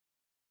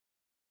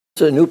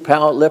It's a new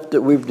pallet lift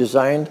that we've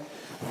designed.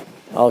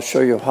 I'll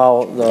show you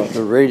how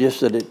the radius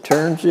that it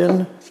turns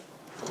in.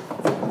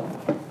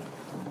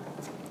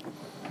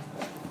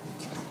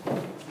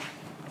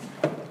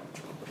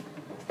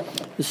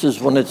 This is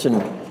when it's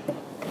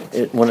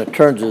when it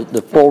turns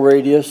the full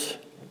radius.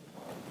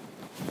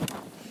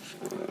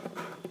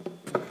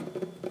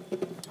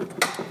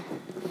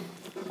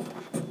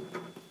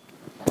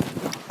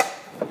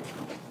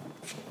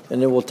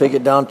 And then we'll take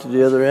it down to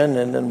the other end,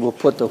 and then we'll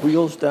put the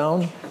wheels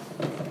down.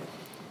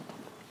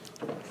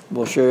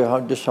 We'll show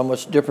you just how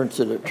much difference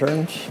that it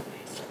turns.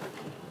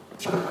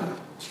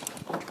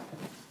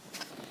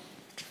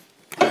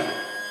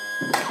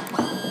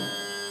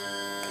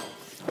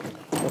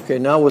 Okay,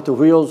 now with the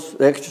wheels,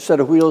 the extra set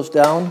of wheels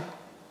down,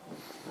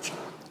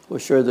 we'll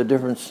show you the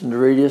difference in the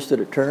radius that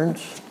it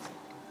turns,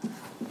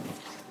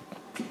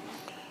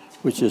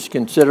 which is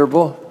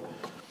considerable.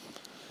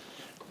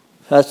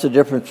 That's the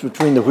difference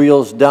between the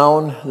wheels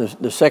down,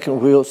 the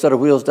second set of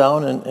wheels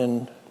down,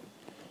 and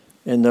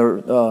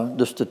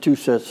just the two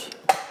sets.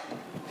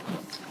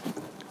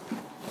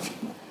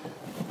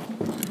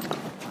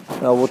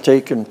 Now we'll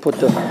take and put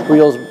the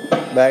wheels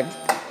back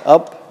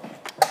up.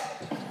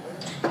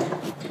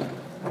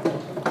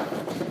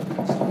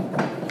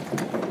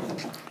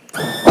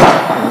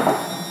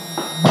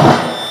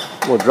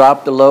 We'll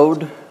drop the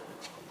load.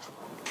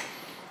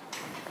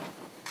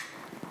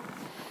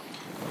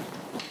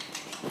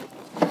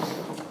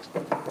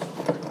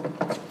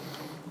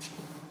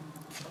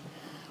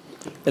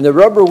 And the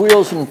rubber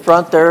wheels in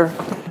front there,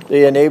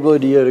 they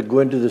enable you to go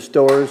into the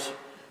stores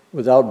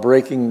without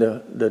breaking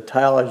the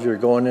tile as you're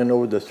going in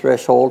over the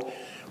threshold.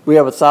 We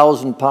have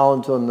 1,000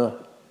 pounds on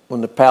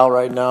the pallet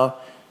right now.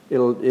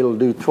 It'll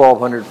do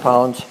 1,200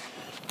 pounds.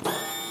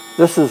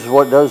 This is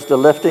what does the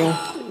lifting.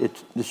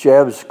 The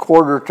shab's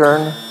quarter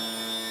turn,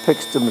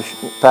 picks the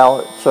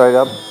pallet side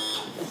up.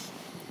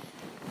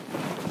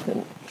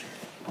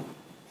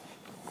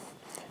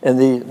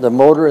 And the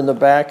motor in the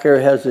back here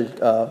has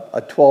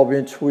a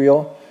 12-inch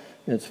wheel.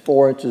 And it's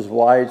 4 inches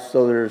wide,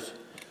 so there's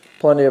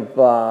plenty of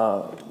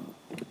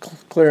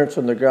clearance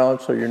on the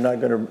ground, so you're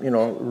not going to,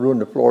 ruin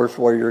the floors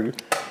while you're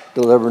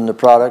delivering the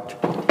product.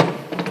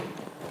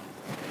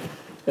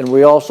 And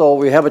we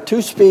have a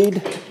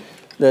 2-speed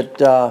that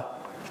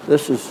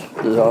this is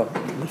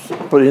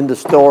put in the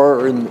store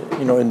or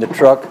in the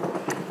truck.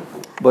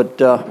 But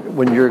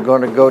when you're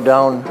going to go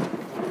down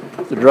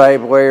the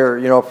driveway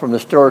or from the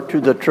store to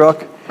the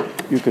truck,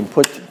 you can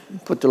put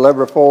the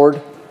lever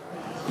forward,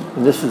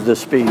 and this is the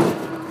speed.